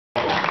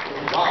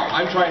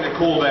I'm trying to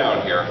cool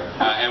down here.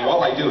 And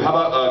while I do, how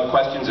about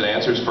questions and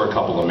answers for a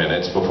couple of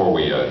minutes before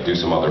we do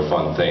some other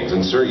fun things? And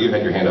sir, you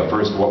had your hand up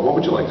first. What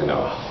would you like to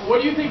know?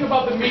 What do you think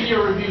about the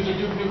media reviews of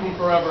Duke Nukem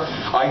Forever?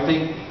 I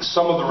think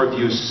some of the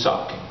reviews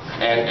suck.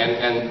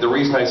 And the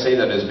reason I say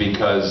that is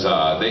because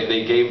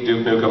they gave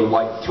Duke Nukem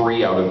like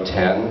 3 out of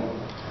 10.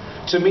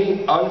 To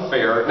me,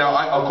 unfair. Now,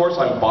 of course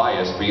I'm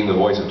biased being the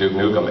voice of Duke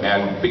Nukem,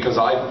 and because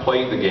I've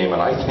played the game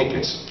and I think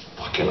it's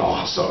fucking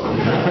awesome.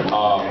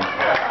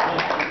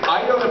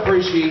 I don't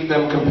appreciate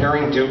them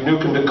comparing Duke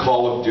Nukem to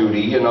Call of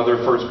Duty and other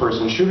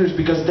first-person shooters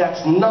because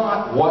that's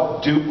not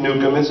what Duke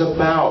Nukem is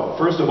about.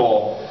 First of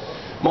all,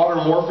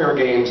 modern warfare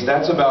games,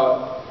 that's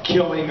about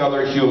killing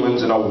other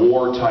humans in a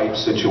war-type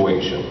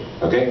situation,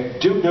 okay?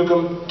 Duke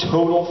Nukem,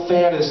 total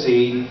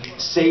fantasy,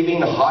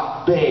 saving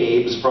hot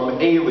babes from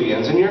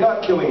aliens, and you're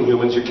not killing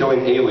humans, you're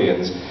killing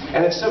aliens,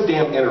 and it's so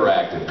damn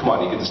interactive. Come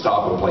on, you get to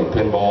stop and play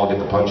pinball, get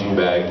the punching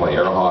bag, play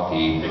air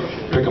hockey,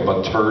 pick up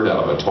a turd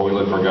out of a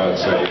toilet, for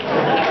God's sake.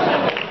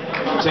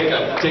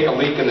 Take a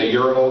leak in the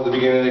urinal at the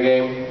beginning of the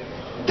game.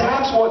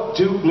 That's what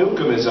Duke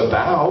Nukem is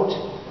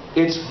about.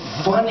 It's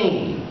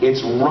funny,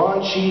 it's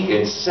raunchy,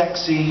 it's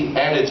sexy,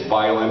 and it's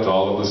violent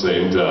all at the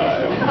same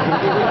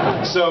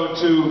time. So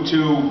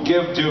to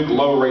give Duke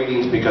low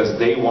ratings because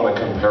they want to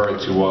compare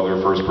it to other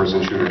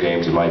first-person shooter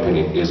games, in my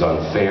opinion, is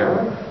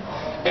unfair.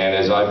 And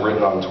as I've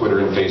written on Twitter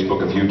and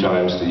Facebook a few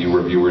times to you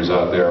reviewers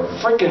out there,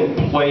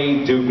 frickin'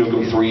 play Duke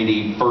Nukem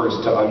 3D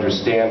first to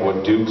understand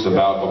what Duke's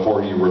about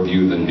before you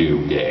review the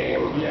new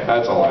game.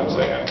 That's all I'm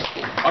saying.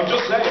 I'm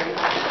just saying.